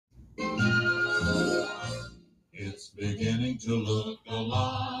beginning to look a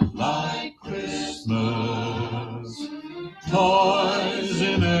lot like Christmas. Toys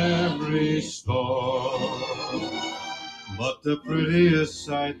in every store, but the prettiest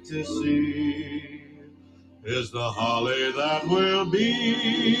sight to see is the holly that will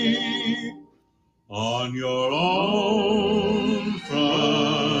be on your own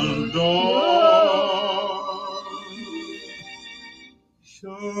front door.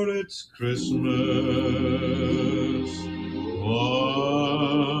 Sure, it's Christmas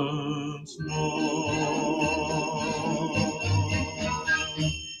once more.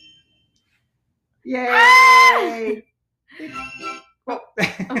 Yay! Oh.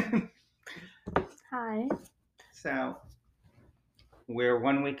 Hi. So, we're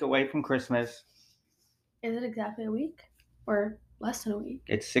 1 week away from Christmas. Is it exactly a week? Or less than a week?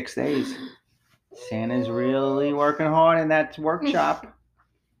 It's 6 days. Santa's really working hard in that workshop,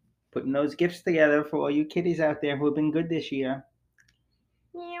 putting those gifts together for all you kiddies out there who have been good this year.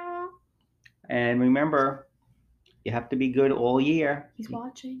 Meow. And remember, you have to be good all year. He's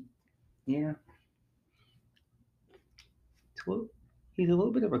watching. Yeah. He's a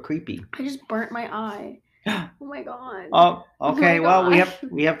little bit of a creepy. I just burnt my eye. Oh my god. Oh, okay. Oh my Well, God.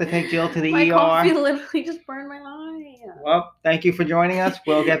 we have to take Jill to the My ER. coffee literally just burned my eye. Well, thank you for joining us.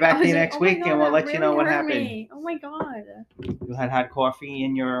 We'll get back I to you was like, next oh my week, God, and we'll that let you know really what hurt happened. me. Oh my god. You had hot coffee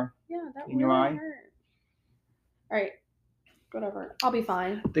in your Yeah, that In really your eye? hurt. Alright. Whatever. I'll be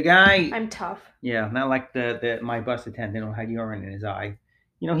fine. the guy. I'm tough. Yeah, not like the my bus attendant who had urine in his eye.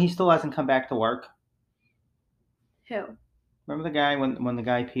 You know, he still hasn't come back to work. Who? Remember the guy when the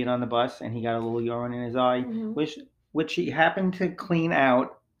guy peed on the bus and he got a little urine in his eye, Mhm. which he happened to clean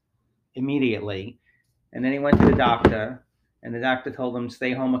out immediately, and then he went to the doctor, and the doctor told him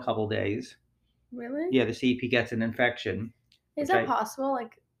stay home a couple days. Really? Yeah, to see if he gets an infection. Is Okay. that possible?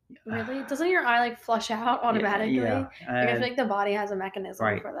 Like, really? Doesn't your eye like flush out automatically? Yeah. Like, I feel like the body has a mechanism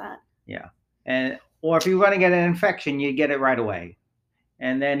Right. for that. Or if you're going to get an infection, you get it right away.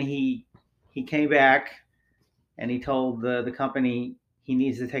 And then he came back, and he told the company he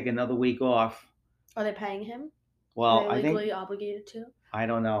needs to take another week off. Are they paying him? Well, Are they I think legally obligated to? I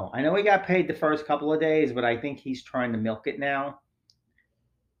don't know. I know he got paid the first couple of days, but I think he's trying to milk it now.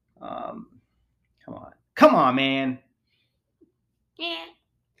 Come on, man. Yeah.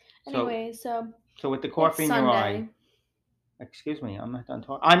 So- Anyway, so So with the coffee it's in your Sunday. eye, excuse me, I'm not done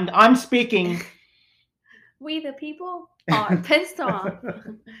talking. I'm speaking. We the people are pissed off.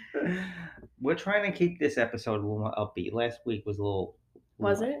 We're trying to keep this episode a little more upbeat. Last week was a little.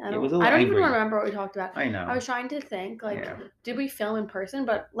 Was it? It was a little I don't angry. even remember what we talked about. I know. I was trying to think, like, Yeah. did we film in person?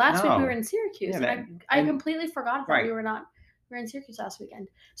 But last week we No. were in Syracuse, Yeah, and I completely forgot that Right. we were in Syracuse last weekend.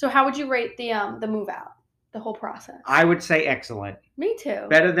 So how would you rate the move out, the whole process? I would say excellent. Me too.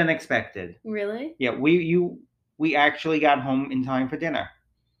 Better than expected. Really? Yeah, we actually got home in time for dinner.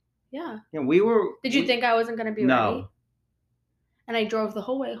 Yeah. Yeah, we were. Did you think I wasn't going to be ready? No. And I drove the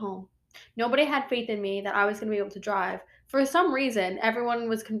whole way home. Nobody had faith in me that I was going to be able to drive. For some reason, everyone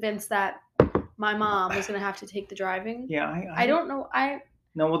was convinced that my mom was going to have to take the driving. Yeah, I don't know.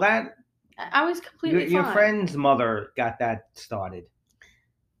 No, well that I was completely your fine. friend's mother got that started.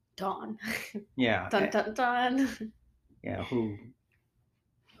 Dawn. Yeah. Dun dun dun. Yeah, who?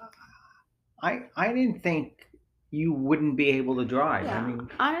 I didn't think you wouldn't be able to drive. Yeah. I mean,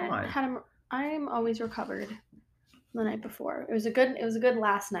 come on. I'm always recovered the night before. It was a good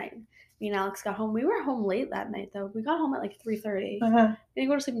last night. Me and Alex got home. We were home late that night though. We got home at like 3:30. Uh-huh. We didn't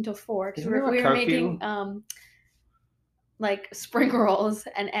go to sleep until 4 because Isn't we there a were curfew? making like spring rolls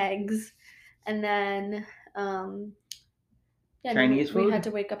and eggs, and then Chinese we food? had to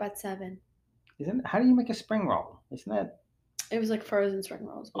wake up at 7. How do you make a spring roll? Isn't that? It was like frozen spring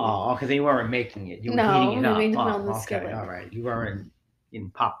rolls. Oh, because you weren't making it. You were No, heating it up. we made it on the okay, skillet. all right. You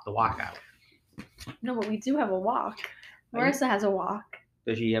didn't pop the wok out. No, but we do have a wok. Are you- Marissa has a wok.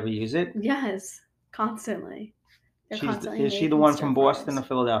 Does she ever use it? Yes, constantly. They're constantly Is she the making one stir from Boston or fries.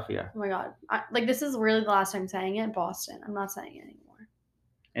 Philadelphia? Oh my god! This is really the last time saying it. Boston. I'm not saying it anymore.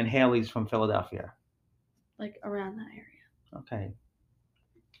 And Haley's from Philadelphia. Like around that area. Okay.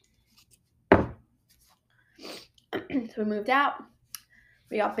 So we moved out.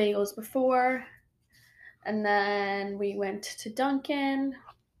 We got bagels before, and then we went to Dunkin',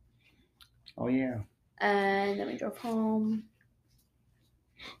 Oh yeah. and then we drove home.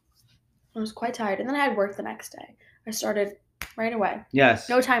 I was quite tired, and then I had work the next day. I started right away. Yes.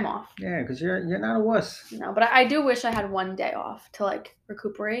 No time off. Yeah, because you're not a wuss. No, but I do wish I had one day off to like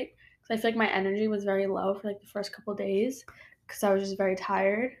recuperate, because I feel like my energy was very low for like the first couple days because I was just very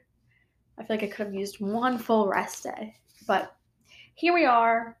tired. I feel like I could have used one full rest day, but here we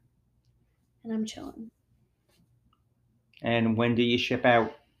are, and I'm chilling. And when do you ship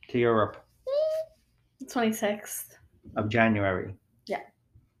out to Europe? 26th. Of January. Yeah.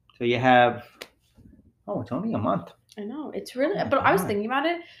 So you have, it's only a month. I know, it's really, Oh my but I was God. thinking about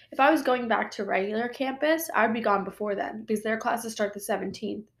it. If I was going back to regular campus, I would be gone before then because their classes start the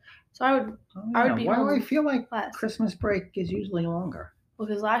 17th. So I would be Why do I home feel like less. Christmas break is usually longer? Well,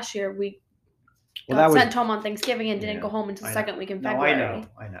 because last year we Well, got that was sent home on Thanksgiving and didn't Yeah, go home until I the know. second week in No, February.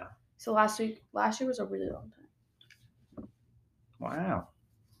 I know. So last year was a really long time. Wow,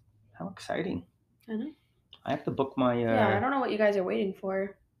 how exciting! I know. I have to book my. Yeah, I don't know what you guys are waiting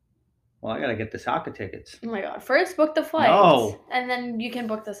for. Well, I gotta get the soccer tickets. Oh my god! First, book the flights, No. and then you can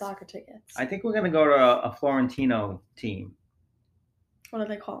book the soccer tickets. I think we're gonna go to a Florentino team. What are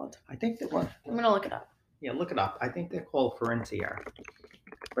they called? I think that one. I'm gonna look it up. Yeah, look it up. I think they're called Florencia,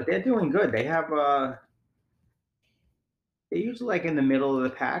 but they're doing good. They have they're usually like in the middle of the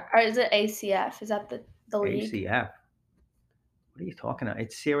pack. Or is it ACF? Is that the league? ACF. What are you talking about?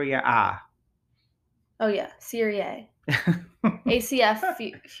 It's Serie A. Oh yeah, Serie A. ACF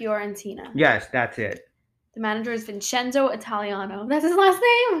Fiorentina. Yes, that's it. The manager is Vincenzo Italiano. That's his last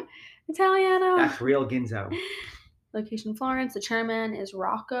name. Italiano. That's real Ginzo. Location Florence. The chairman is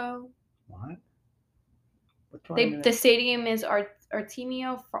Rocco. What? The stadium is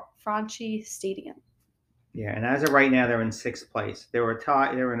Artemio Franchi Stadium. Yeah, and as of right now, they're in 6th place. They were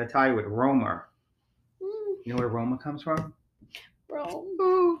in a tie with Roma. You know where Roma comes from? Bro.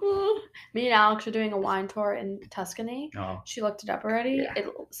 Me and Alex are doing a wine tour in Tuscany. Oh. She looked it up already. Yeah. It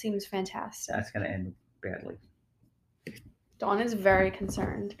seems fantastic. That's going to end badly. Dawn is very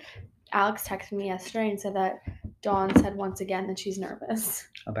concerned. Alex texted me yesterday and said that Dawn said once again that she's nervous.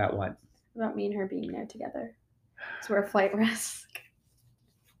 About what? About me and her being there together. So we're a flight risk.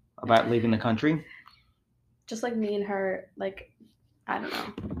 About leaving the country? Just like me and her, like, I don't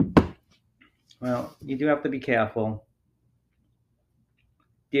know. Well, you do have to be careful.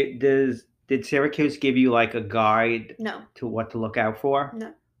 Did Syracuse give you like a guide No. to what to look out for?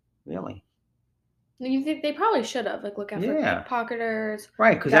 No. Really? You think they probably should have, like, look out for pickpocketers.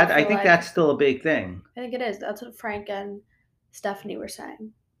 Right, because I think that's still a big thing. I think it is. That's what Frank and Stephanie were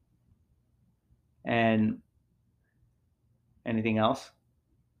saying. And anything else?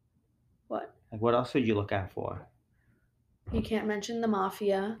 What? Like, what else did you look out for? You can't mention the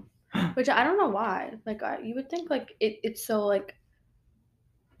mafia, which I don't know why. Like, you would think, like, it's so, like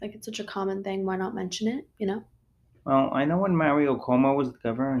it's such a common thing. Why not mention it, you know? Well, I know when Mario Cuomo was the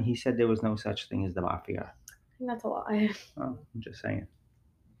governor, he said there was no such thing as the mafia. I think that's a lie. Oh, I'm just saying.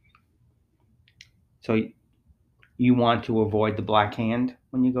 So you want to avoid the Black Hand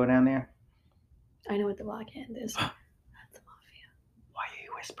when you go down there? I know what the Black Hand is. That's the mafia. Why are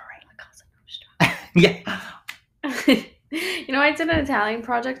you whispering? La Casa Nostra. Yeah. You know, I did an Italian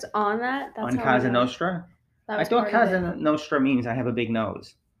project on that. That's on Casa Nostra? I thought Casa Nostra means I have a big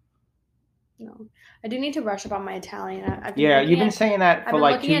nose. No. I do need to brush up on my Italian. You've been saying that for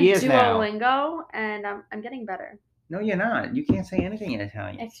like 2 years now. I've been looking at Duolingo, and I'm getting better. No, you're not. You can't say anything in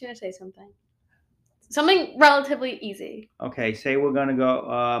Italian. I'm going to say something. Something relatively easy. Okay, say we're going to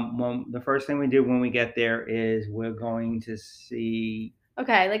go, the first thing we do when we get there is we're going to see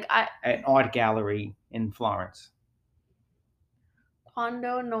an art gallery in Florence.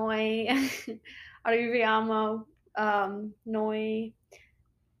 Quando noi arriviamo, noi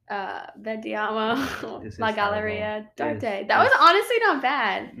vediamo la Galleria d'Arte. That was honestly not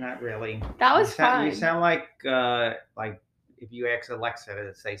bad. Not really. That was fun. You sound like if you ask Alexa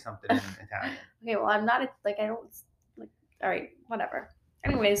to say something in Italian. Okay, well, I'm not, I don't, all right, whatever.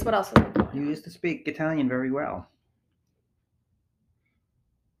 Anyways, what else was I doing? You used to speak Italian very well.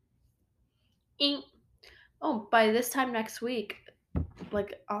 Oh, by this time next week,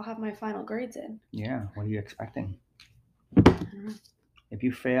 I'll have my final grades in. Yeah, what are you expecting? I don't know. If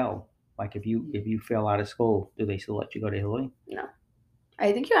you fail, if you fail out of school, do they still let you go to Italy? No.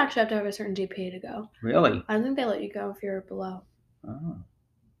 I think you actually have to have a certain GPA to go. Really? I don't think they let you go if you're below. Oh.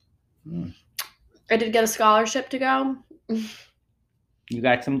 I did get a scholarship to go. You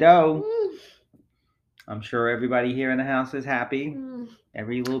got some dough. I'm sure everybody here in the house is happy.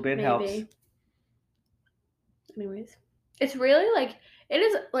 Every little bit helps. Anyways, it's really it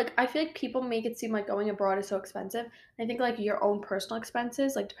is I feel like people make it seem like going abroad is so expensive. I think your own personal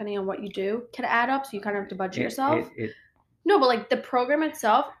expenses, depending on what you do, can add up. So you kind of have to budget yourself. No, but the program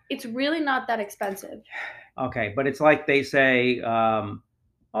itself, it's really not that expensive. Okay, but it's like they say,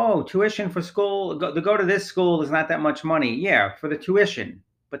 tuition for school, go to this school is not that much money. Yeah, for the tuition.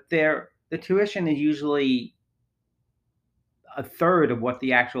 But the tuition is usually a third of what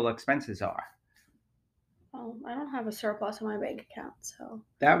the actual expenses are. Well, I don't have a surplus in my bank account, so.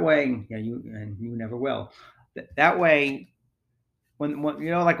 That way, yeah, you never will. That way, when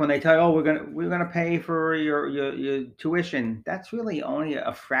like when they tell you, oh, we're gonna pay for your tuition, that's really only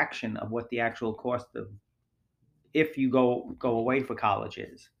a fraction of what the actual cost of if you go away for college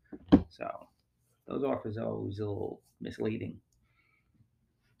is. So those offers are always a little misleading.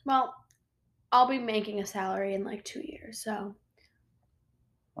 Well, I'll be making a salary in like 2 years, so.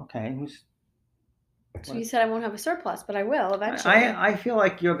 Okay. So you said I won't have a surplus, but I will eventually. I feel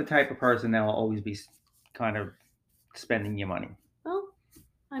like you're the type of person that will always be kind of spending your money. Well,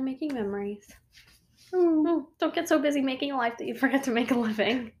 I'm making memories. Oh, don't get so busy making a life that you forget to make a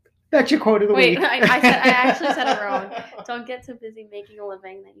living. That's your quote of the week. Wait, I actually said it wrong. Don't get so busy making a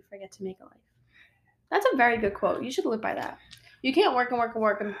living that you forget to make a life. That's a very good quote. You should live by that. You can't work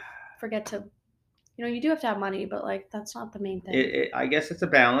and forget to, you do have to have money, but like that's not the main thing. I guess it's a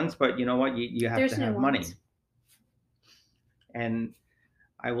balance, but you know what? You have to have money. And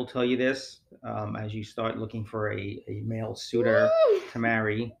I will tell you this, as you start looking for a male suitor to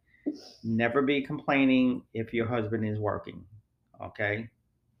marry, never be complaining if your husband is working, okay?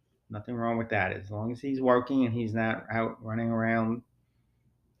 Nothing wrong with that. As long as he's working and he's not out running around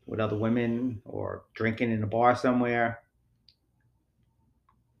with other women or drinking in a bar somewhere.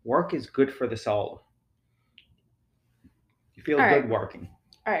 Work is good for the soul. You feel good working.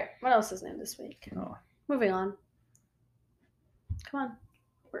 All right. What else is new this week? Oh. Moving on. Come on.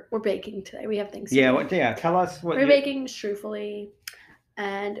 We're baking today. We have things. Yeah. Tell us what we're baking Strufoli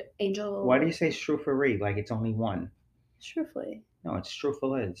and Angel. Why do you say Struffery like it's only one? Strufoli. No, it's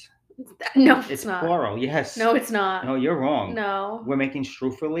Strufeliz. No, it's not. Plural. Yes. No, it's not. No, you're wrong. No. We're making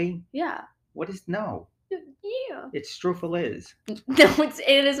Strufoli? Yeah. What is no? Yeah. It's Strufeliz. No,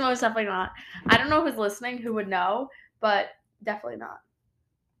 it is most definitely not. I don't know who's listening who would know, but definitely not.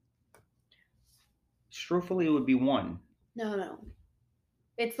 Strufoli would be one. No.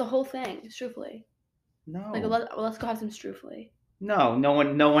 It's the whole thing, Strufoli. No. Like let's go have some Strufoli. No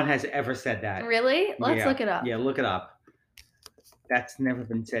one has ever said that. Really? Let's look it up. Yeah, look it up. That's never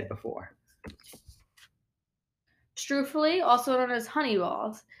been said before. Strufoli, also known as honey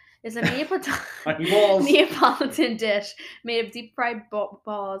balls, is a Neapolitan dish made of deep fried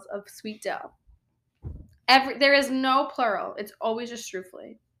balls of sweet dough. There is no plural. It's always just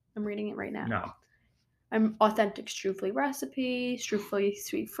Strufoli. I'm reading it right now. No. I'm authentic Strufoli recipe, Strufoli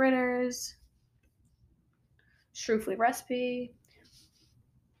sweet fritters, Strufoli recipe.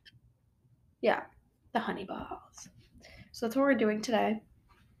 Yeah, the honey balls. So that's what we're doing today.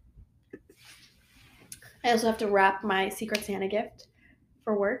 I also have to wrap my Secret Santa gift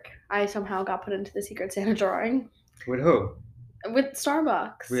for work. I somehow got put into the Secret Santa drawing. With who? With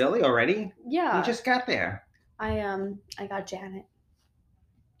Starbucks. Really? Already? Yeah. You just got there. I got Janet.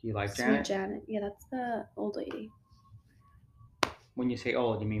 Do you like Janet? Sweet Janet. Yeah, that's the old lady. When you say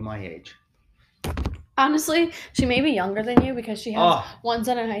old, you mean my age. Honestly, she may be younger than you because she has one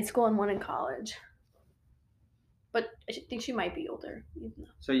son in high school and one in college. But I think she might be older.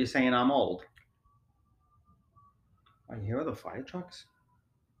 So you're saying I'm old? Are you hear the fire trucks?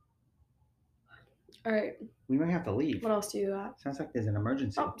 All right. We might have to leave. What else do you got? Sounds like there's an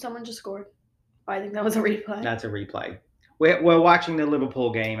emergency. Oh, someone just scored. Oh, I think that was a replay. That's a replay. We're watching the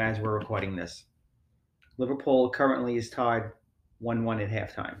Liverpool game as we're recording this. Liverpool currently is tied 1-1 at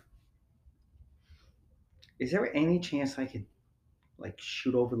halftime. Is there any chance I could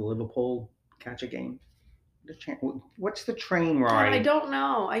shoot over the Liverpool, catch a game? What's the train ride? I don't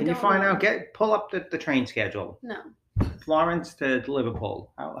know. Can you find out? Pull up the train schedule. No. Florence to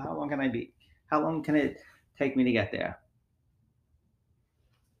Liverpool. How long can I be? How long can it take me to get there?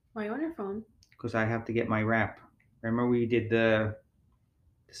 Why are you on your phone? Because I have to get my wrap. Remember we did the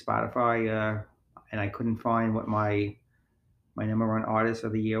Spotify, and I couldn't find what my number one artists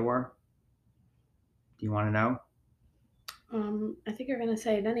of the year were. Do you want to know? I think you're gonna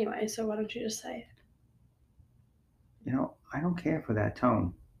say it anyway. So why don't you just say it? I don't care for that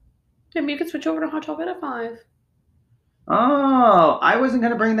tone. Maybe you could switch over to Hot Chocolate at 5. Oh, I wasn't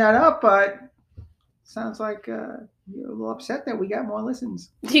gonna bring that up, but sounds like you're a little upset that we got more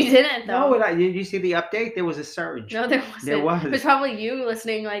listens. You didn't, though. No, did you see the update? There was a surge. No, there wasn't. There was. It was probably you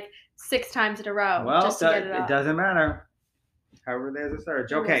listening 6 times in a row. Well, just to get it up. It doesn't matter. However, there's a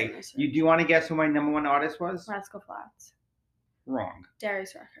surge. Okay, do you want to guess who my number one artist was? Rascal Flatts. Wrong.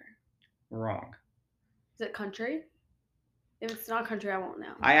 Darius Rucker. Wrong. Is it country? If it's not country, I won't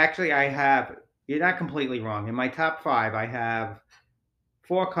know. I have. You're not completely wrong. In my top 5, I have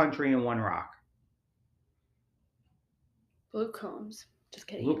 4 country and 1 rock. Luke Combs. Just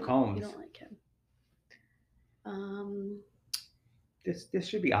kidding. Luke Combs. You don't like him. This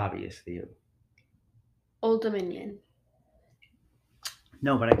should be obvious to you. Old Dominion.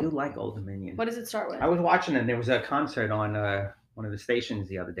 No, but I do like Old Dominion. What does it start with? I was watching it. There was a concert on one of the stations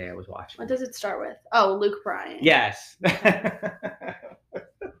the other day. I was watching. What does it start with? Oh, Luke Bryan. Yes.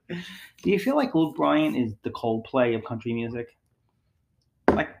 Do you feel like Luke Bryan is the Coldplay of country music?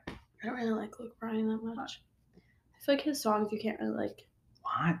 Like, I don't really like Luke Bryan that much. I feel like his songs you can't really like.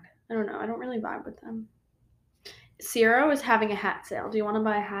 What? I don't know. I don't really vibe with them. Ciro is having a hat sale. Do you want to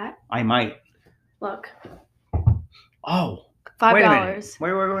buy a hat? I might. Look. Oh. $5. Wait a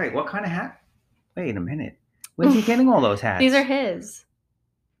minute. Wait. What kind of hat? Wait a minute. Where's he getting all those hats? These are his.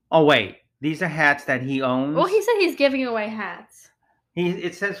 Oh, wait. These are hats that he owns? Well, he said he's giving away hats.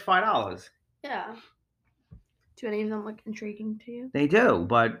 It says $5. Yeah. Do any of them look intriguing to you? They do,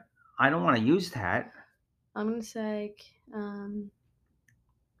 but I don't want a used hat. I'm going to say,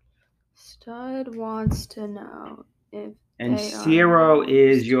 Stud wants to know if And Ciro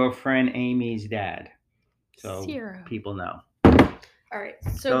is your friend Amy's dad. So Ciro. People know. All right.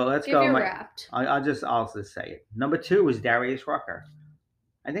 So let's give go. your Wrapped. I'll just say it. Number 2 is Darius Rucker.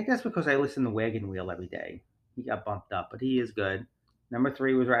 I think that's because I listen to Wagon Wheel every day. He got bumped up, but he is good. Number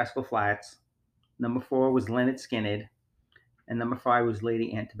 3 was Rascal Flatts. Number 4 was Lynyrd Skynyrd. And number 5 was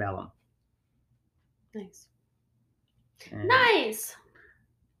Lady Antebellum. Nice. And nice.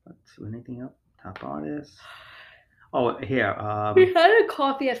 Let's see anything else. Top artist. Oh, here. We had a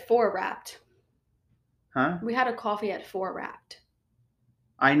coffee at 4 Wrapped. Huh? We had a coffee at 4 Wrapped.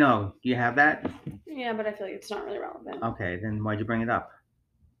 I know. Do you have that? Yeah, but I feel like it's not really relevant. Okay, then why'd you bring it up?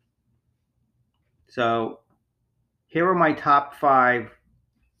 So, here are my top 5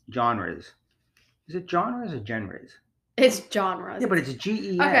 genres. Is it genres or genres? It's genres. Yeah, but it's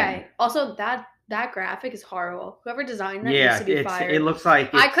GEN. Okay. Also, that graphic is horrible. Whoever designed that needs to be fired. It looks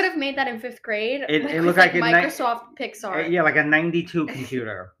like I could have made that in 5th grade. It looked like Microsoft Pixar. Yeah, like a 92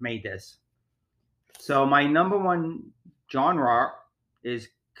 computer made this. So my number 1 genre is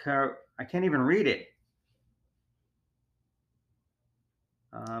I can't even read it.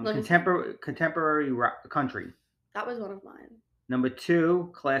 Contemporary rock, country. That was one of mine. Number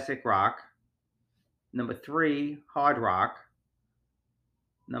 2, classic rock. Number 3, hard rock.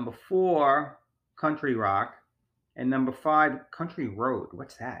 Number 4, country rock. And number 5, country road.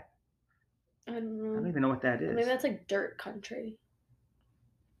 What's that? I don't know. I don't even know what that is. Maybe that's like dirt country.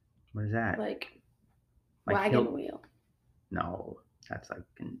 What is that? Like wagon wheel. No, that's like.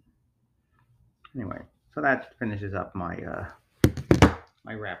 Anyway, so that finishes up my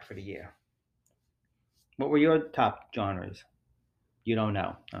my rap for the year. What were your top genres? You don't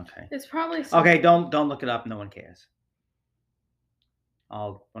know. Okay. It's probably something. Okay. Don't look it up. No one cares.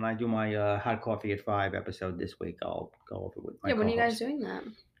 When I do my Hot Coffee at 5 episode this week, I'll go over with my Yeah, when are you guys co-host. doing that?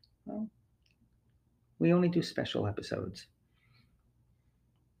 Well, we only do special episodes.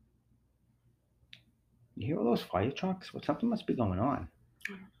 You hear all those fire trucks? Well, something must be going on.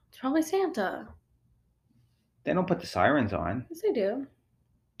 It's probably Santa. They don't put the sirens on. Yes, they do.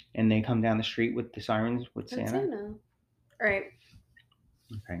 And they come down the street with the sirens with That's Santa? Santa. All right.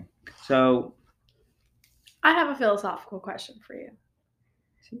 Okay. So. I have a philosophical question for you.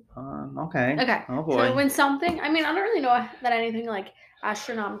 Okay. Okay. Oh, boy. So when something, I don't really know that anything like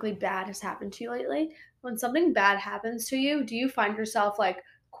astronomically bad has happened to you lately. When something bad happens to you, do you find yourself like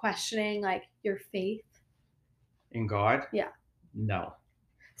questioning like your faith? In God? Yeah. No.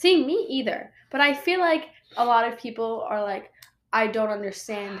 See, me either. But I feel like a lot of people are like, I don't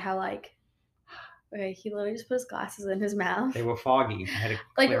understand how like, okay, he literally just put his glasses in his mouth. They were foggy. I had to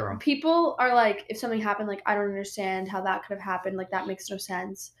clear them. People are like, if something happened, like, I don't understand how that could have happened. Like, that makes no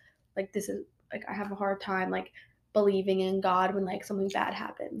sense. Like, this is, like, I have a hard time, like, believing in God when, like, something bad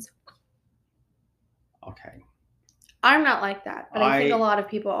happens. Okay. I'm not like that, but I think a lot of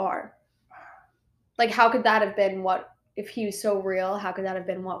people are. Like, how could that have been if he was so real, how could that have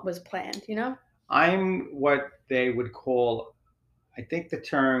been what was planned, you know? I'm what they would call, I think the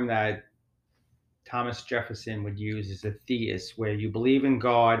term that Thomas Jefferson would use is a theist, where you believe in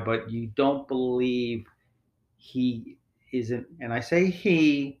God, but you don't believe he isn't. And I say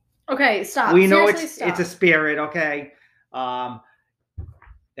he. Okay, stop. We know Seriously, it's a spirit, okay? That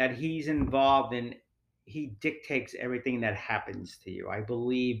he's involved in. He dictates everything that happens to you. I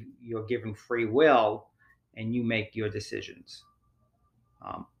believe you're given free will, and you make your decisions.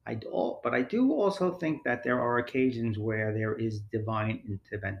 But I do also think that there are occasions where there is divine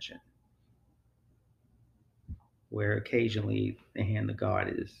intervention, where occasionally the hand of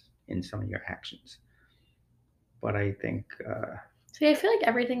God is in some of your actions. But I think... See, I feel like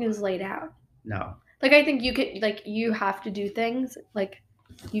everything is laid out. No. Like, I think you have to do things. Like,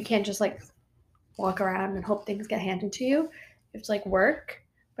 you can't just, like, walk around and hope things get handed to you. It's, like, work.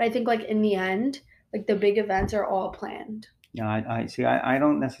 But I think, like, in the end, like, the big events are all planned. Yeah, I see. I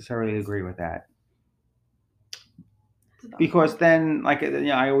don't necessarily agree with that. Because then, like,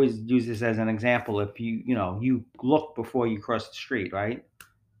 I always use this as an example. If you look before you cross the street, right?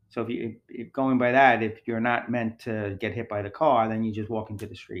 So if going by that, if you're not meant to get hit by the car, then you just walk into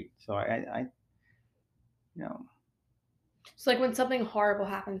the street. So I you know, So like when something horrible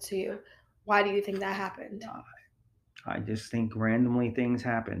happens to you, why do you think that happened? I just think randomly things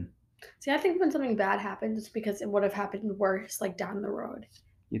happen. See, I think when something bad happens, it's because it would have happened worse, like down the road.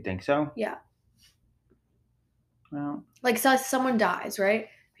 You think so? Yeah. Well, like so someone dies, right?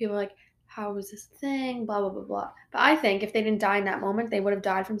 People are like, how was this thing? Blah blah blah blah. But I think if they didn't die in that moment, they would have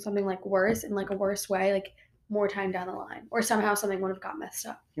died from something like worse in like a worse way, like more time down the line, or somehow something would have got messed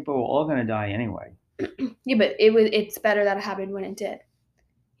up. people were all gonna die anyway. Yeah, but it's better that it happened when it did.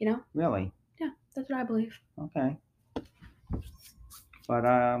 You know? Really? Yeah, that's what I believe. Okay. But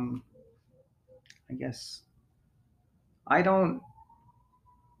I guess I don't.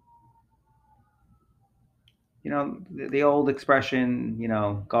 The old expression,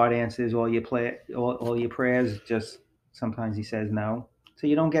 God answers all your prayers. Just sometimes He says no, so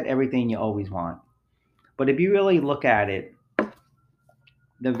you don't get everything you always want. But if you really look at it,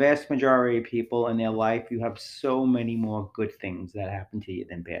 the vast majority of people in their life, you have so many more good things that happen to you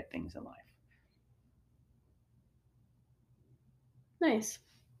than bad things in life. Nice.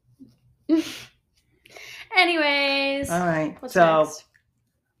 Anyways. All right. What's so next?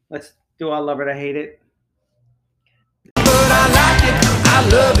 Let's do our love it or hate it. But I like it, I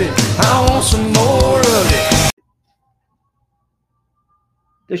love it, I want some more of it.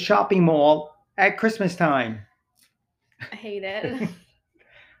 The shopping mall at Christmas time. I hate it.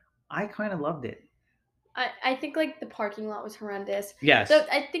 I kind of loved it. I think like the parking lot was horrendous. Yes. So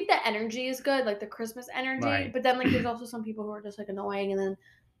I think the energy is good, like the Christmas energy. Right. But then like there's also some people who are just like annoying, and then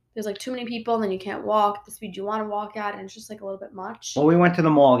there's like too many people, and then you can't walk the speed you want to walk at, and it's just like a little bit much. Well, we went to the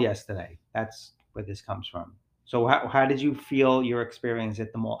mall yesterday. That's where this comes from. So how did you feel your experience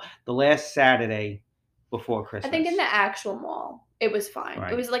at the mall the last Saturday before Christmas? I think in the actual mall, it was fine.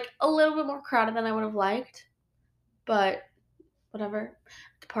 Right. It was like a little bit more crowded than I would have liked, but whatever.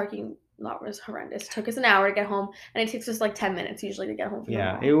 The parking lot was horrendous. It took us an hour to get home, and it takes us like 10 minutes usually to get home from the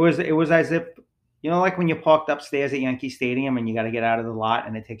mall. It was as if, like when you're parked upstairs at Yankee Stadium and you got to get out of the lot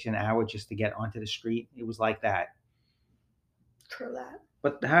and it takes you an hour just to get onto the street. It was like that. True that.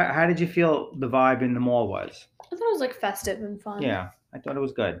 But how did you feel the vibe in the mall was? I thought it was like festive and fun. Yeah, I thought it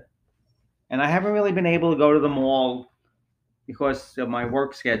was good. And I haven't really been able to go to the mall because of my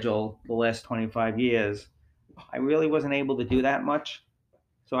work schedule the last 25 years. I really wasn't able to do that much.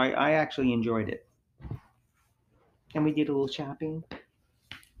 So I actually enjoyed it. And we did a little shopping.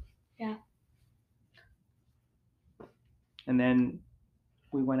 Yeah. And then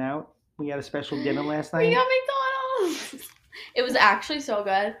we went out. We had a special dinner last night. We got McDonald's. It was actually so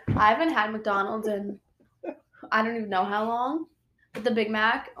good. I haven't had McDonald's in I don't even know how long. But the Big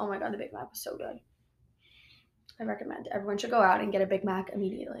Mac, oh my god, the Big Mac was so good. I recommend everyone should go out and get a Big Mac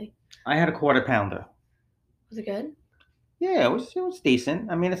immediately. I had a quarter pounder. Was it good? Yeah, it was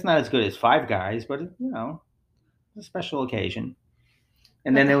decent. I mean, it's not as good as Five Guys, but it's a special occasion.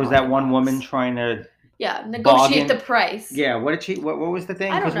 And then there was that one woman trying to negotiate the price. Yeah, what did she? What was the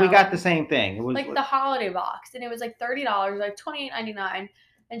thing? Because we got the same thing. It was like the holiday box, and it was like $30, like $28.99,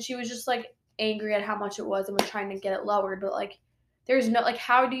 and she was just like angry at how much it was and was trying to get it lowered. But like, there's no like,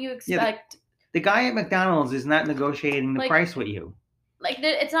 how do you expect? The guy at McDonald's is not negotiating the price with you. Like,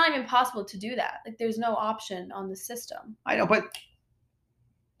 it's not even possible to do that. Like, there's no option on the system. I know, but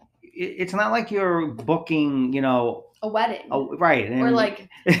it's not like you're booking, a wedding. Oh, right. And, or like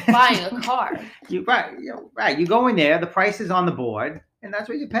buying a car. Right. You go in there, the price is on the board, and that's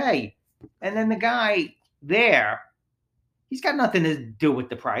what you pay. And then the guy there, he's got nothing to do with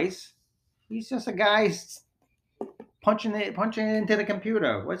the price. He's just a guy punching it into the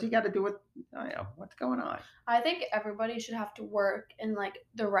computer. What's he got to do with? I don't know what's going on. I think everybody should have to work in like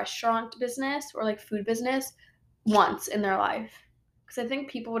the restaurant business or like food business once in their life, because I think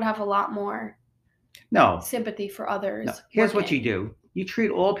people would have a lot more sympathy for others. No. Here's what you do: you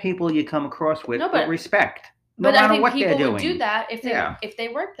treat all people you come across with respect, no but matter I think what people they're doing. would do that if they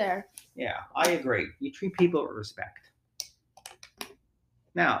work there. Yeah, I agree. You treat people with respect.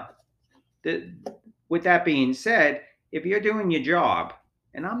 Now, with that being said, if you're doing your job,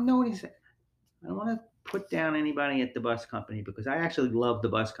 and I'm noticing, I don't want to put down anybody at the bus company because I actually love the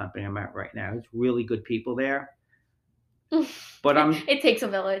bus company I'm at right now. It's really good people there. But it takes a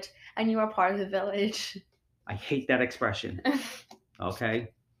village, and you are part of the village. I hate that expression. Okay.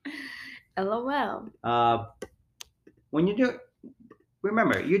 LOL. When you do,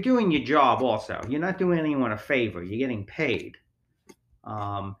 remember, you're doing your job also. You're not doing anyone a favor. You're getting paid.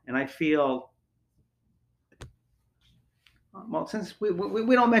 And I feel, well, since we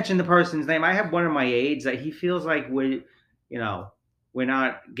don't mention the person's name, I have one of my aides that he feels like we're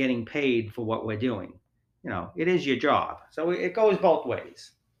not getting paid for what we're doing. It is your job. So it goes both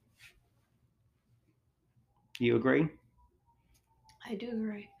ways. Do you agree? I do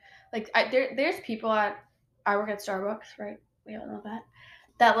agree. Like, there's people I work at Starbucks, right? We all know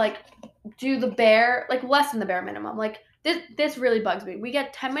that like do the bare, like less than the bare minimum. Like this really bugs me. We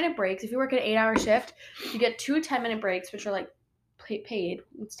get 10-minute breaks. If you work an 8-hour shift, you get 2 10-minute breaks, which are like paid.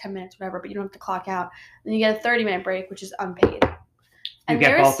 It's 10 minutes, whatever, but you don't have to clock out. Then you get a 30-minute break, which is unpaid. And you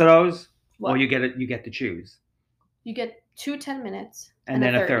get both of those, what? Or you get to choose. You get 2 10 minutes and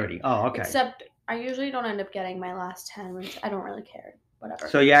then a 30. Oh, okay. Except I usually don't end up getting my last 10, which I don't really care. Whatever.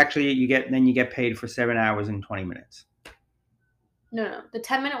 So you get paid for 7 hours and 20 minutes. No. The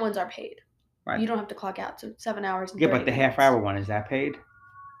 10-minute ones are paid. Right. You don't have to clock out. So 7 hours and 30 but the minutes. half-hour one, is that paid?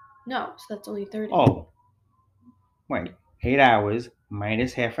 No, so that's only 30. Oh. Wait. 8 hours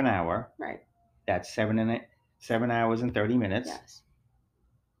minus half an hour. Right. That's 7 hours and 30 minutes. Yes.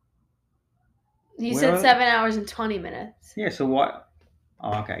 You said 7 hours and 20 minutes. Yeah, so what?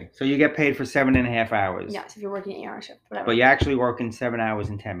 Oh, okay. So you get paid for 7.5 hours. Yes, if you're working an 8-hour shift, whatever. But you're actually working 7 hours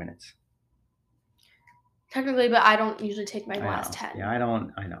and 10 minutes. Technically, but I don't usually take my last 10. Yeah, I know.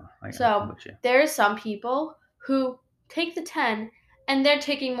 So there's some people who take the 10 and they're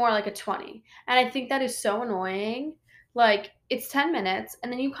taking more like a 20. And I think that is so annoying. Like, it's 10 minutes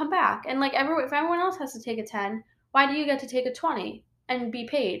and then you come back. And like if everyone else has to take a 10, why do you get to take a 20 and be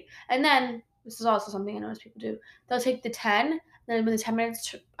paid? And then, this is also something I notice people do. They'll take the 10, and then when the 10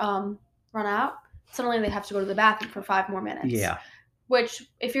 minutes run out, suddenly they have to go to the bathroom for 5 more minutes. Yeah. Which,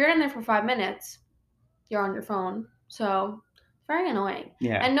 if you're in there for 5 minutes, you're on your phone. So, very annoying.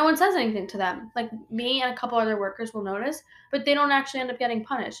 Yeah. And no one says anything to them. Like, me and a couple other workers will notice, but they don't actually end up getting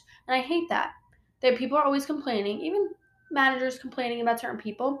punished. And I hate that. People are always complaining, even managers complaining about certain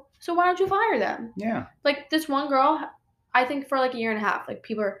people. So why don't you fire them? Yeah. Like, this one girl, I think for like a year and a half, like,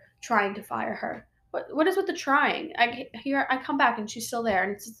 people are trying to fire her. What is with the trying? I come back and she's still there,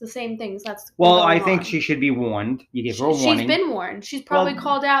 and it's the same things. I think she should be warned. You give her a warning. She's been warned. She's probably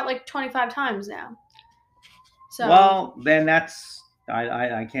called out like 25 times now. So. Well, then that's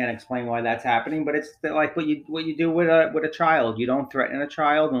I can't explain why that's happening, but it's like what you do with a child. You don't threaten a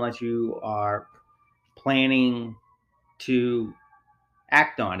child unless you are planning to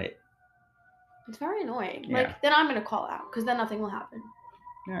act on it. It's very annoying. Yeah. Like, then I'm going to call out because then nothing will happen.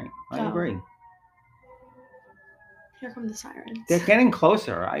 Right. I agree. Here come the sirens. They're getting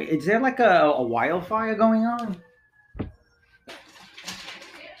closer. Is there like a wildfire going on?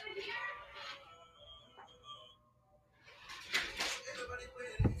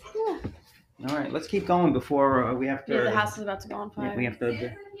 Yeah. All right, let's keep going before we have to. Yeah, the house is about to go on fire. We have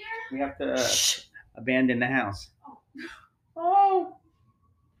to abandon the house. Oh.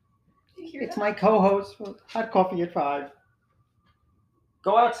 It's my co-host for Hot Coffee at 5.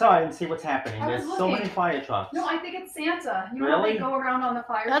 Go outside and see what's happening. There's so many fire trucks. No, I think it's Santa. You know Really? how they go around on the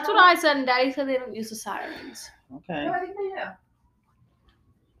fire That's truck? what I said, and Daddy said they don't use the sirens. Okay. No, I think they do.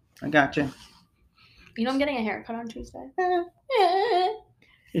 I gotcha. You know I'm getting a haircut on Tuesday.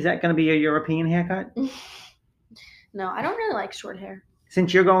 Is that going to be a European haircut? No, I don't really like short hair.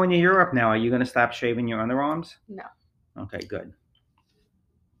 Since you're going to Europe now, are you going to stop shaving your underarms? No. Okay, good.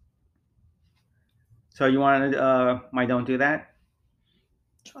 So you want to, my don't do that?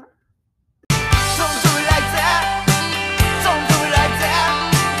 Sure. Don't do it like that. Don't do it like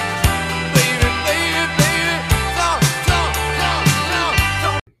that. Baby, baby, baby.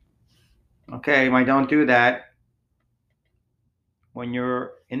 Don't. Okay, my don't do that. When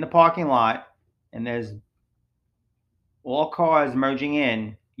you're in the parking lot and there's all cars merging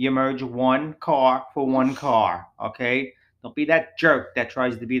in, you merge one car for one car, okay? Don't be that jerk that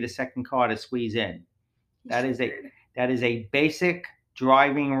tries to be the second car to squeeze in. That is a basic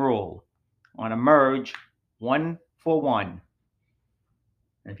driving rule. On a merge, 1 for 1.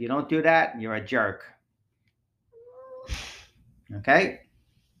 And if you don't do that, you're a jerk. Okay?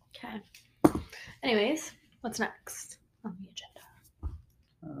 Okay. Anyways, what's next on the agenda?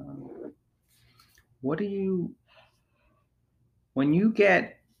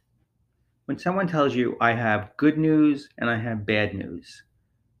 When someone tells you I have good news and I have bad news,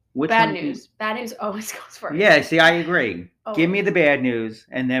 bad news. Bad news always goes first. Yeah, see, I agree. Always. Give me the bad news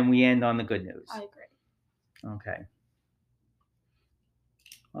and then we end on the good news. I agree. Okay.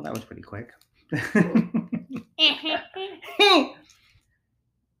 Well, that was pretty quick.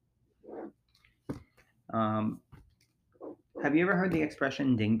 Have you ever heard the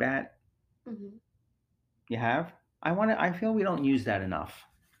expression dingbat? Mm-hmm. You have? I feel we don't use that enough.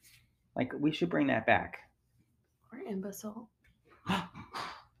 Like, we should bring that back. Or imbecile.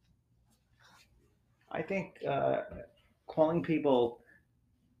 I think calling people,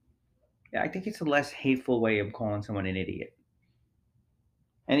 I think it's a less hateful way of calling someone an idiot.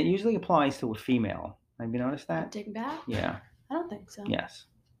 And it usually applies to a female. Have you noticed that? Dingbat? Yeah. I don't think so. Yes.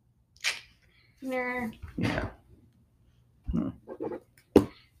 Nah. Yeah.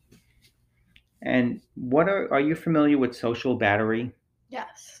 And what are you familiar with social battery?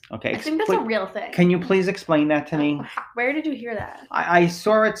 Yes. Okay. I think that's a real thing. Can you please explain that to me? Where did you hear that? I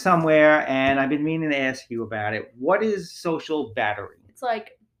saw it somewhere, and I've been meaning to ask you about it. What is social battery? It's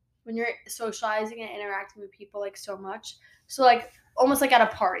like when you're socializing and interacting with people like so much. So like almost like at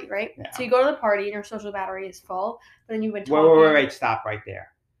a party, right? Yeah. So you go to the party and your social battery is full, but then you've been talking. Wait, stop right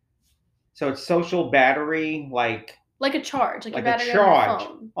there. So it's social battery, like a charge, like your a battery charge. on your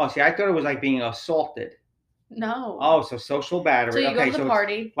phone. Oh, see, I thought it was like being assaulted. No. Oh, so social battery. So you go to the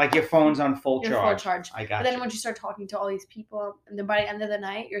party. Like your phone's on full Your charge. full charge. I got But then you. once you start talking to all these people, and then by the end of the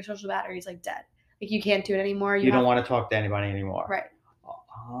night, your social battery is like dead. Like you can't do it anymore. You don't want to talk to anybody anymore. Right.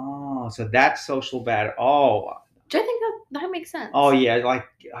 Oh, so that's social battery. Oh. Do I think that makes sense? Oh yeah, like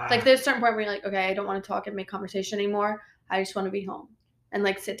there's a certain point where you're like, okay, I don't want to talk and make conversation anymore. I just want to be home and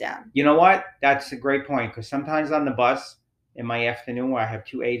like sit down. You know what? That's a great point, because sometimes on the bus in my afternoon where I have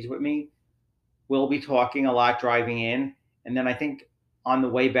 2 aides with me, we'll be talking a lot driving in, and then I think on the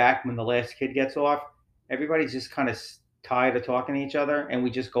way back when the last kid gets off, everybody's just kind of tired of talking to each other, and we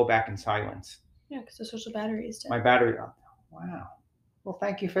just go back in silence. Yeah, because the social battery is dead. My battery. Oh, wow. Well,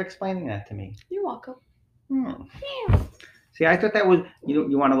 thank you for explaining that to me. You're welcome. Yeah. See, I thought that was,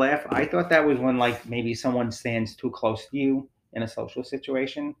 you want to laugh? I thought that was when like maybe someone stands too close to you in a social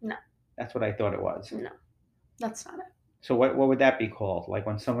situation. No. That's what I thought it was. No, that's not it. So what would that be called? Like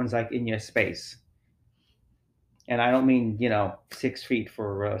when someone's like in your space? And I don't mean, 6 feet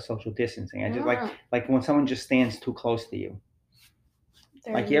for social distancing. I just like when someone just stands too close to you.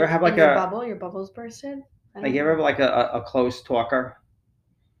 Like you ever have like your bubble? Your bubble's bursted? Like you ever have like a close talker?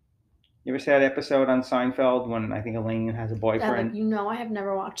 You ever see that episode on Seinfeld when I think Elaine has a boyfriend? Yeah, like, I have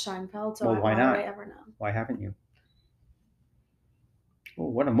never watched Seinfeld, so well, why not? Would I ever know? Why haven't you? Oh,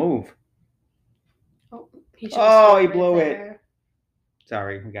 what a move. Oh, he blew it.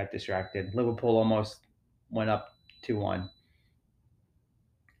 Sorry, we got distracted. Liverpool almost went up 2-1.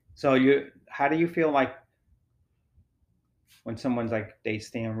 So how do you feel like when someone's like, they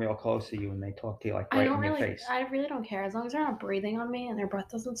stand real close to you and they talk to you like right in your face? I really don't care. As long as they're not breathing on me and their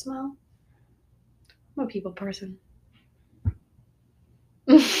breath doesn't smell. I'm a people person.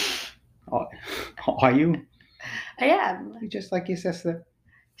 Oh, are you? I am. You're just like your sister.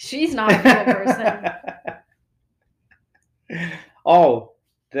 She's not a people person. Oh,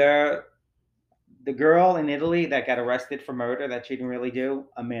 the girl in Italy that got arrested for murder that she didn't really do,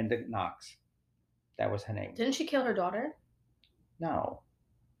 Amanda Knox. That was her name. Didn't she kill her daughter? No.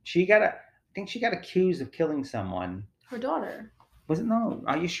 I think she got accused of killing someone. Her daughter. Was it? No.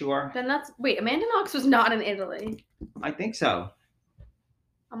 Are you sure? Then wait, Amanda Knox was not in Italy. I think so.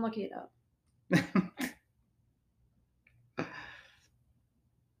 I'm looking it up.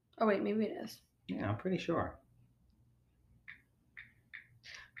 Oh wait, maybe it is. Yeah, I'm pretty sure.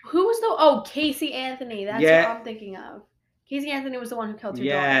 Who was Casey Anthony? That's what I'm thinking of. Casey Anthony was the one who killed her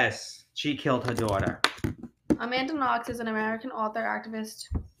daughter. Yes, she killed her daughter. Amanda Knox is an American author, activist,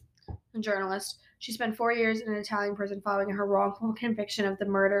 and journalist. She spent 4 years in an Italian prison following her wrongful conviction of the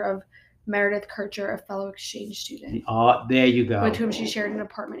murder of Meredith Kircher, a fellow exchange student. Oh, there you go. With whom she shared an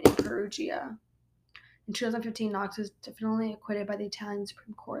apartment in Perugia. In 2015, Knox was definitely acquitted by the Italian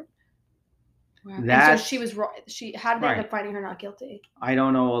Supreme Court. Wow. And so she was wrong. How did they end up finding her not guilty? I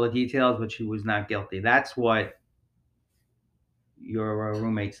don't know all the details, but she was not guilty. That's what your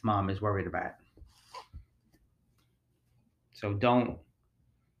roommate's mom is worried about. So don't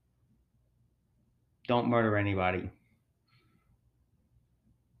murder anybody.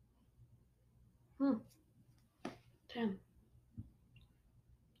 Damn.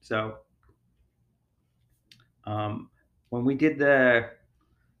 So, when we did I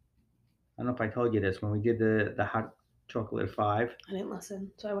don't know if I told you this, when we did the hot chocolate 5. I didn't listen,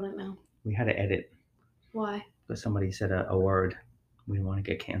 so I wouldn't know. We had to edit. Why? Because somebody said a word. We didn't want to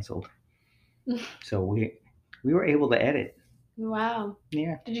get canceled. So we were able to edit. Wow.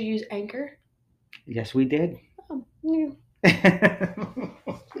 Yeah. Did you use Anchor? Yes, we did. Oh, yeah.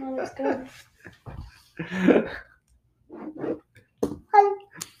 Oh, that's good.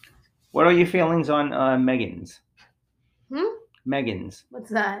 What are your feelings on Megan's? Megan's. Megan's. What's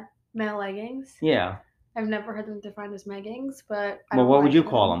that? Male leggings? Yeah. I've never heard them defined as meggings, but I Well, don't what would like you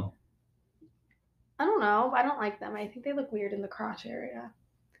call them? I don't know. I don't like them. I think they look weird in the crotch area.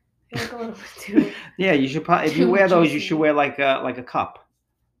 They look a little bit too. Yeah, you should probably, if you too wear those, you juicy. should wear like a cup.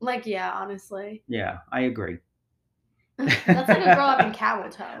 Like, yeah, honestly. Yeah, I agree. That's like a girl having camel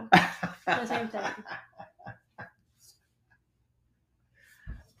toe. The same thing.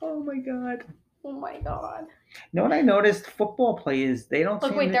 Oh my god. Oh my god. You know what I noticed? Football players, they don't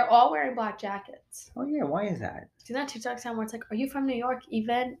Look, seem wait, to... they're all wearing black jackets. Oh yeah, why is that? Do that TikTok sound where it's like, are you from New York,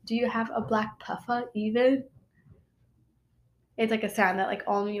 even? Do you have a black puffer, even? It's like a sound that like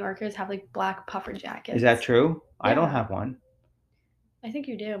all New Yorkers have like black puffer jackets. Is that true? Yeah. I don't have one. I think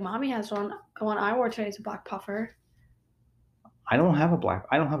you do. Mommy has one. The one I wore today is a black puffer. I don't have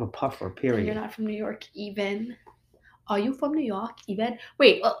a puffer, period. You're not from New York, even. Are you from New York, even?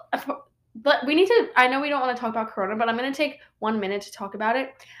 Wait, but we need to, I know we don't want to talk about Corona, but I'm going to take 1 minute to talk about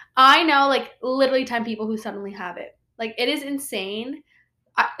it. I know like literally 10 people who suddenly have it. Like it is insane.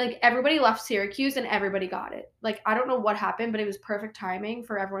 Like everybody left Syracuse and everybody got it. Like I don't know what happened, but it was perfect timing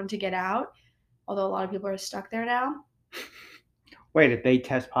for everyone to get out. Although a lot of people are stuck there now. Wait, if they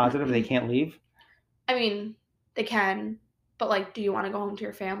test positive, they can't leave? I mean, they can, but like, do you want to go home to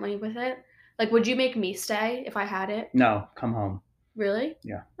your family with it? Like, would you make me stay if I had it? No, come home. Really?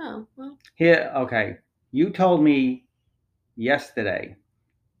 Yeah. Oh, well. Here, okay. You told me yesterday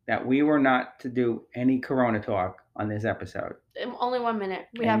that we were not to do any Corona talk on this episode. Only 1 minute.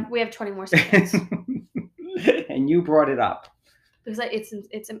 We have 20 more seconds. And you brought it up. Because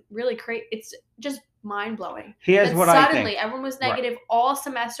it's really crazy. It's just mind blowing. Here's what I think. Suddenly, everyone was negative all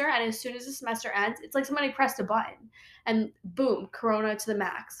semester, and as soon as the semester ends, it's like somebody pressed a button, and boom, Corona to the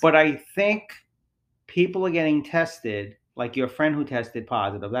max. But I think people are getting tested, like your friend who tested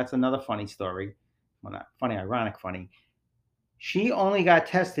positive. That's another funny story. Well, not funny, ironic funny. She only got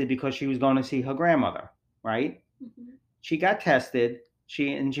tested because she was going to see her grandmother, right? Mm-hmm. She got tested,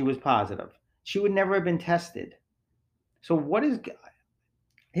 and she was positive. She would never have been tested. So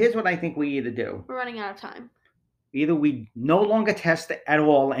here's what I think we either do. We're running out of time. Either we no longer test at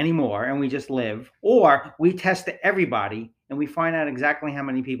all anymore and we just live, or we test everybody and we find out exactly how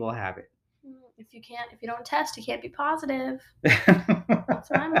many people have it. If you don't test, you can't be positive. That's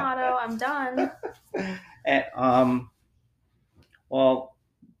my motto. I'm done. And, well,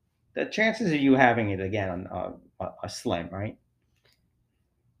 the chances of you having it again are slim, right?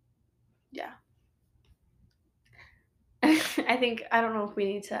 Yeah. I don't know if we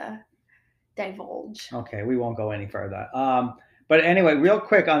need to divulge. Okay, we won't go any further. But anyway, real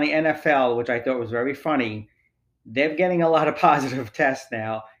quick on the NFL, which I thought was very funny, they're getting a lot of positive tests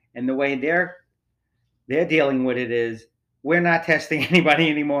now, and the way they're dealing with it is we're not testing anybody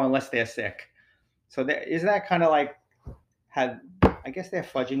anymore unless they're sick. So isn't that kind of like I guess they're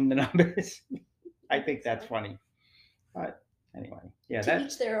fudging the numbers. I think that's funny. But anyway, yeah, to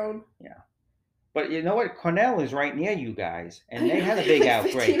each their own. Yeah. But you know what? Cornell is right near you guys, and they had a big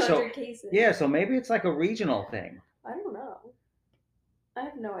outbreak. So cases. Yeah, so maybe it's like a regional thing. I don't know. I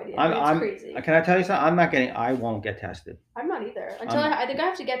have no idea. It's crazy. Can I tell you something? I won't get tested. I'm not either. I think I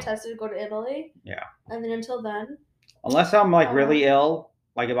have to get tested to go to Italy. Yeah. And then until then. Unless I'm like really ill,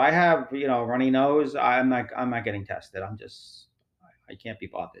 like if I have a runny nose, I'm not getting tested. I can't be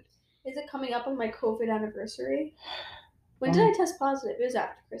bothered. Is it coming up on my COVID anniversary? When did I test positive? It was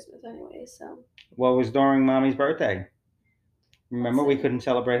after Christmas anyway, so. Well, it was during Mommy's birthday. Remember, we couldn't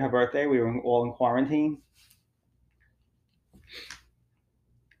celebrate her birthday. We were all in quarantine.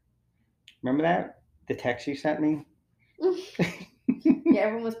 Remember that? The text you sent me? Yeah,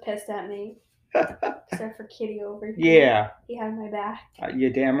 everyone was pissed at me. Except for Kitty over here. Yeah. He had my back. You're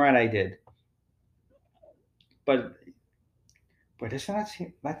damn right I did. But it's not,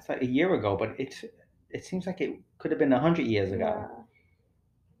 that's like a year ago, but it seems like it could have been 100 years ago.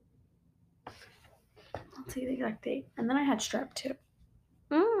 Yeah. I'll tell you the exact date. And then I had strep too.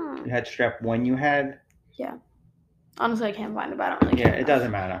 You had strep when you had? Yeah. Honestly, I can't find it, but I don't really care. Yeah, it doesn't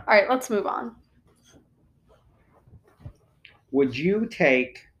matter. All right, let's move on. Would you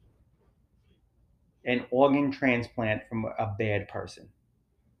take an organ transplant from a bad person?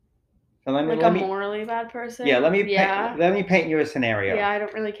 So let me morally bad person? Yeah, let me paint you a scenario. Yeah, I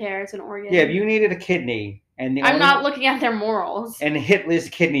don't really care. It's an organ. Yeah, if you needed a kidney and I'm not looking at their morals. And Hitler's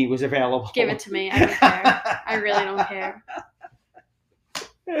kidney was available. Give it to me. I don't care. I really don't care.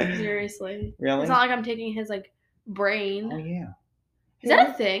 Seriously. Really? It's not like I'm taking his brain. Oh yeah. Is that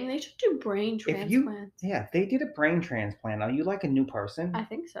a thing? They should do brain transplants. If they did a brain transplant, are you like a new person? I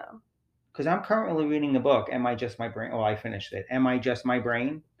think so. Because I'm currently reading the book, Am I Just My Brain? Oh, I finished it. Am I Just My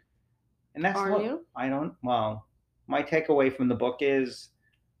Brain? And that's you? I don't. Well, my takeaway from the book is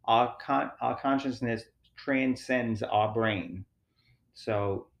our consciousness transcends our brain.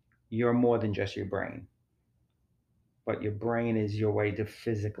 So you're more than just your brain. But your brain is your way to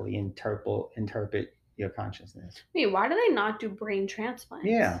physically interpret your consciousness. Wait, why do they not do brain transplants?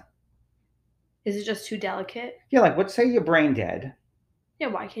 Yeah. Is it just too delicate? Yeah, like let's say you're brain dead. Yeah,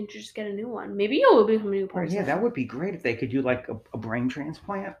 why can't you just get a new one? Maybe you will become a new Oh person. yeah, that would be great if they could do like a brain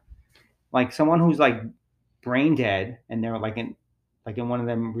transplant. Like someone who's like brain dead and they're like in one of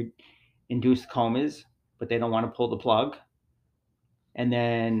them induced comas, but they don't want to pull the plug. And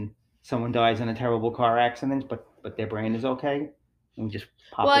then someone dies in a terrible car accident, but their brain is okay. And we just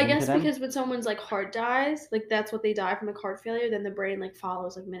pop Well, it I into guess them. because when someone's like heart dies, like that's what they die from, like heart failure, then the brain like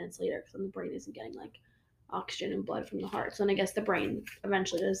follows like minutes later because then the brain isn't getting like oxygen and blood from the heart. So then I guess the brain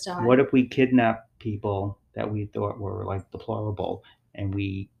eventually does die. What if we kidnap people that we thought were like deplorable and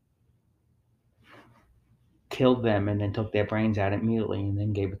we killed them and then took their brains out immediately and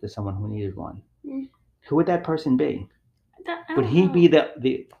then gave it to someone who needed one? Mm. Who would that person be? I Would don't he know. be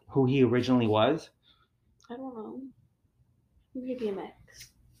the who he originally was? I don't know. Maybe a mix.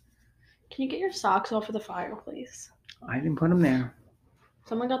 Can you get your socks off of the fire, please? I didn't put them there.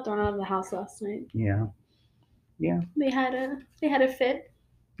 Someone got thrown out of the house last night. Yeah. Yeah. They had a fit.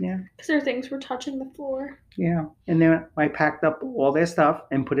 Yeah. Because their things were touching the floor. Yeah. And then I packed up all their stuff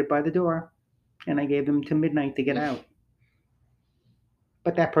and put it by the door. And I gave them to midnight to get out.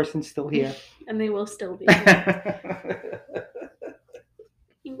 But that person's still here. And they will still be.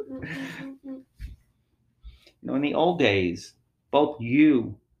 You know, in the old days, both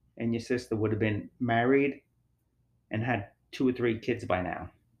you and your sister would have been married and had 2 or 3 kids by now.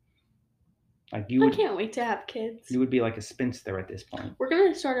 Like you would, I can't wait to have kids. You would be like a spinster at this point. We're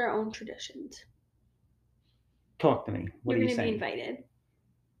gonna start our own traditions. Talk to me. What You're are you gonna be saying? invited.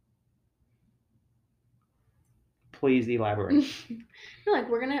 Please elaborate. You're like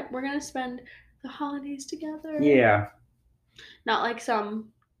we're gonna spend the holidays together. Yeah. Not like some.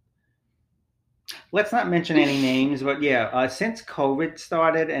 Let's not mention any names, but yeah, since COVID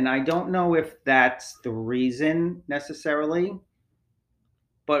started, and I don't know if that's the reason necessarily,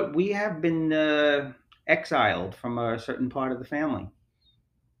 but we have been exiled from a certain part of the family.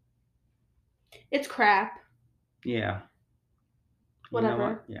 It's crap. Yeah. Whatever. You know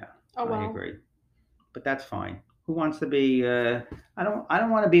what? Yeah. Oh well. I agree. But that's fine. Who wants to be? I don't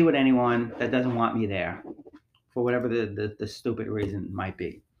want to be with anyone that doesn't want me there, for whatever the stupid reason might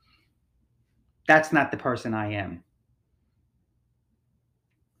be. That's not the person I am.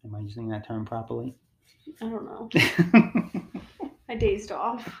 Am I using that term properly? I don't know. I dazed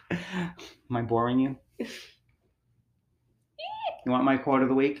off. Am I boring you? You want my quote of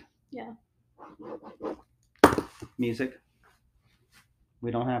the week? Yeah. Music.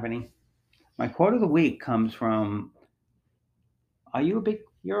 We don't have any. My quote of the week comes from. Are you a big?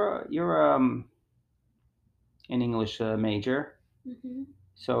 You're an English major. Mm-hmm.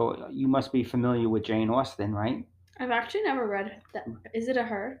 So you must be familiar with Jane Austen, right? I've actually never read that. Is it a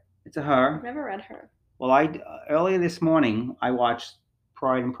her? It's a her. I've never read her. Well, earlier this morning I watched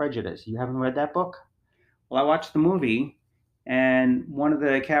Pride and Prejudice. You haven't read that book? Well, I watched the movie, and one of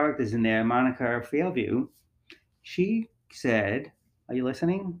the characters in there, Monica Fairview, she said, "Are you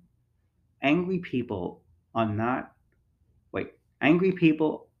listening? Angry people are not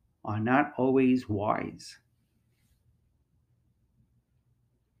always wise."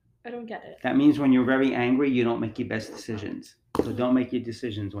 I don't get it. That means when you're very angry, you don't make your best decisions. So don't make your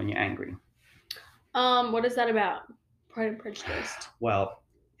decisions when you're angry. What is that about? Pride and Prejudice. Well,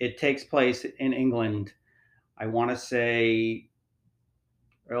 it takes place in England, I want to say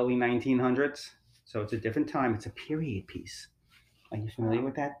early 1900s. So it's a different time. It's a period piece. Are you familiar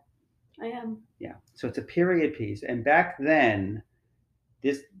with that? I am. Yeah. So it's a period piece. And back then,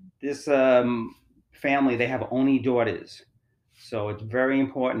 this family, they have only daughters. So it's very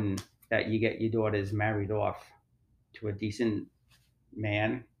important that you get your daughters married off to a decent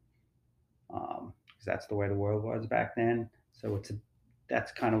man, because that's the way the world was back then. So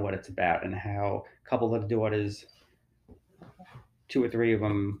that's kind of what it's about, and how a couple of daughters, 2 or 3 of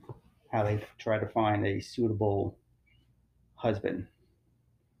them, how they try to find a suitable husband.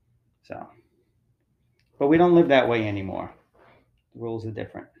 So, but we don't live that way anymore. The rules are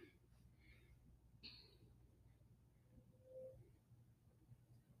different.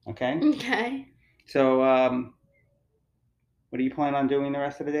 Okay. Okay. So, what do you plan on doing the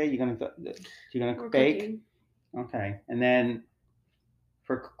rest of the day? You're gonna bake? Cooking. Okay. And then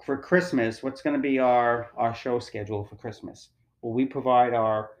for Christmas, what's going to be our show schedule for Christmas? Will we provide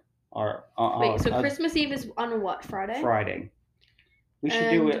our Wait, so Christmas Eve is on what, Friday? Friday. We should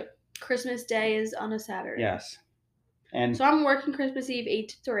do And it. Christmas Day is on a Saturday. Yes. And So I'm working Christmas Eve 8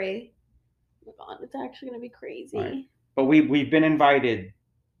 to 3. Oh my God, it's actually gonna be crazy. Right. But we've been invited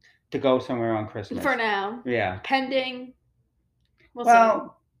to go somewhere on Christmas. For now. Yeah. Pending. We'll see.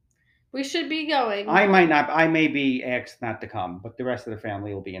 We should be going. I might not. I may be asked not to come, but the rest of the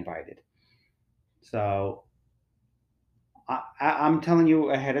family will be invited. So I'm telling you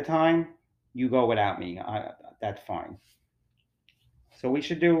ahead of time. You go without me. That's fine. So we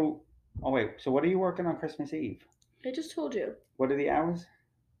should do. Oh wait. So what are you working on Christmas Eve? I just told you. What are the hours?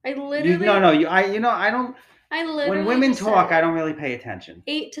 I literally. I don't. I literally. When women talk, I don't really pay attention.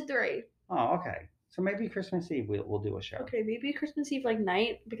 8 to 3. Oh, okay. So maybe Christmas Eve we'll do a show. Okay, maybe Christmas Eve like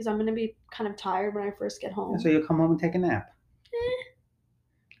night because I'm gonna be kind of tired when I first get home. So you'll come home and take a nap.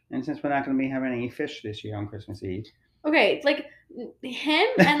 And since we're not going to be having any fish this year on Christmas Eve. Okay, like him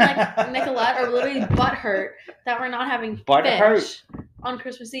and like Nicolette are literally butthurt that we're not having fish on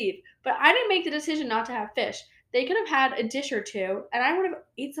Christmas Eve. But I didn't make the decision not to have fish. They could have had a dish or two, and I would have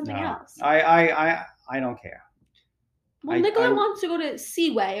ate something else. I don't care. Well, Nicolette wants to go to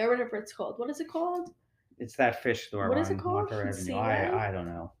Seaway or whatever it's called. What is it called? It's that fish store. What is it called? Walker Avenue. I don't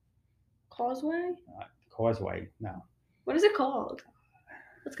know. Causeway? Causeway. No. What is it called?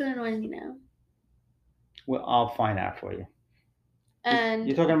 That's gonna annoy me now. Well, I'll find out for you. And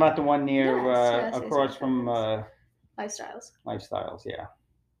you're talking about the one near across from Lifestyles. Lifestyles, yeah.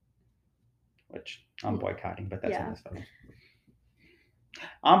 Which I'm boycotting, but that's another story.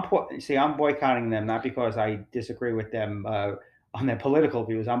 I'm boycotting them not because I disagree with them on their political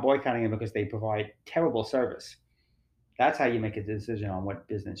views. I'm boycotting them because they provide terrible service. That's how you make a decision on what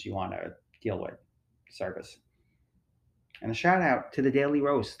business you want to deal with. Service. And a shout out to the Daily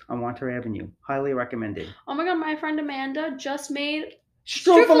Roast on Wanter Avenue. Highly recommended. Oh my God, my friend Amanda just made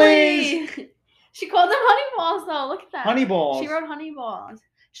Struffolese. She called them honey balls though. Look at that. Honey balls. She wrote honey balls.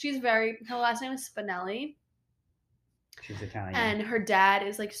 Her last name is Spinelli. She's Italian. And her dad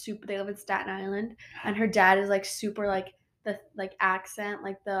is like super, they live in Staten Island. And her dad is like super like the like accent,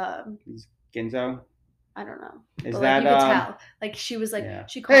 like the Ginzo? I don't know. Is but, that like, you could tell. Like she was like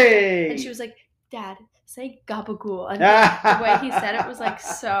she called him, and she was like, Dad, say gabagool. And the way he said it was like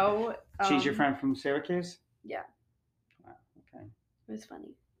so She's your friend from Syracuse? Yeah. Wow, okay. It was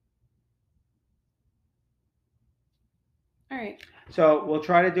funny. All right. So we'll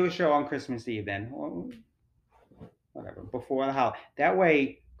try to do a show on Christmas Eve then. Whatever. Before the holiday. That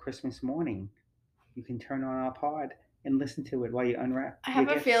way, Christmas morning, you can turn on our pod and listen to it while you unwrap. I have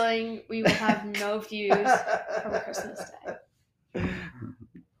a feeling we will have no views from Christmas Day.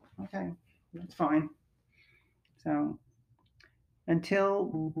 Okay. That's fine. So,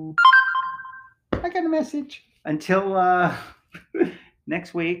 until I got a message. Until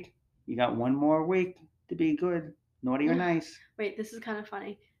next week, you got one more week to be good, naughty or nice. Wait, this is kind of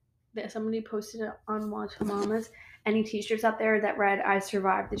funny. Somebody posted it on Watch for Mamas. Any t-shirts out there that read, I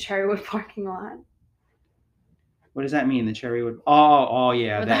survived the Cherrywood parking lot. What does that mean, the Cherrywood? Oh,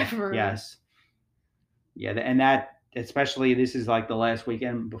 yeah. Yes. Yeah, and that, especially, this is like the last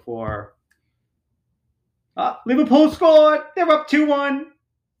weekend before... Liverpool scored! They're up 2-1!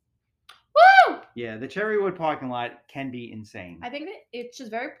 Woo! Yeah, the Cherrywood parking lot can be insane. I think that it's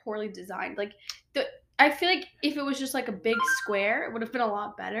just very poorly designed. Like, I feel like if it was just like a big square, it would have been a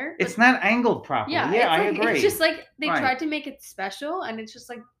lot better. It's not angled properly. Yeah, I agree. It's just like they tried to make it special, and it's just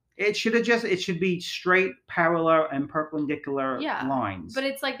like it should be straight, parallel, and perpendicular lines. But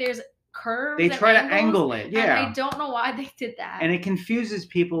it's like there's curves. They try to angle it. Yeah, and I don't know why they did that. And it confuses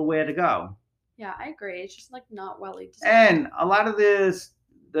people where to go. Yeah, I agree. It's just like not well designed. And a lot of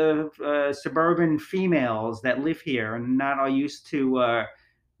the suburban females that live here and not are used to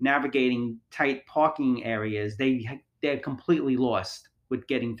navigating tight parking areas, they're completely lost with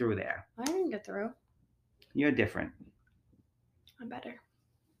getting through there. I didn't get through. You're different. I'm better.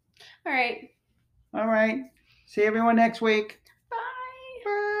 All right. See everyone next week.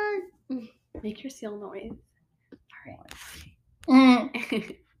 Bye. Bye. Make your seal noise. All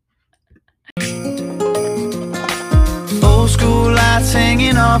right. Old school lights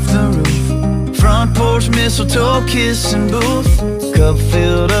hanging off the roof, front porch mistletoe kissing booth, cup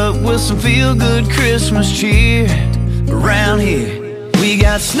filled up with some feel-good Christmas cheer. Around here we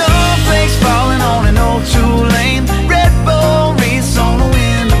got snowflakes falling on an old two-lane, red bow wreaths on the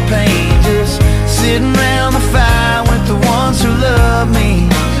window pane, just sitting around the fire with the ones who love me.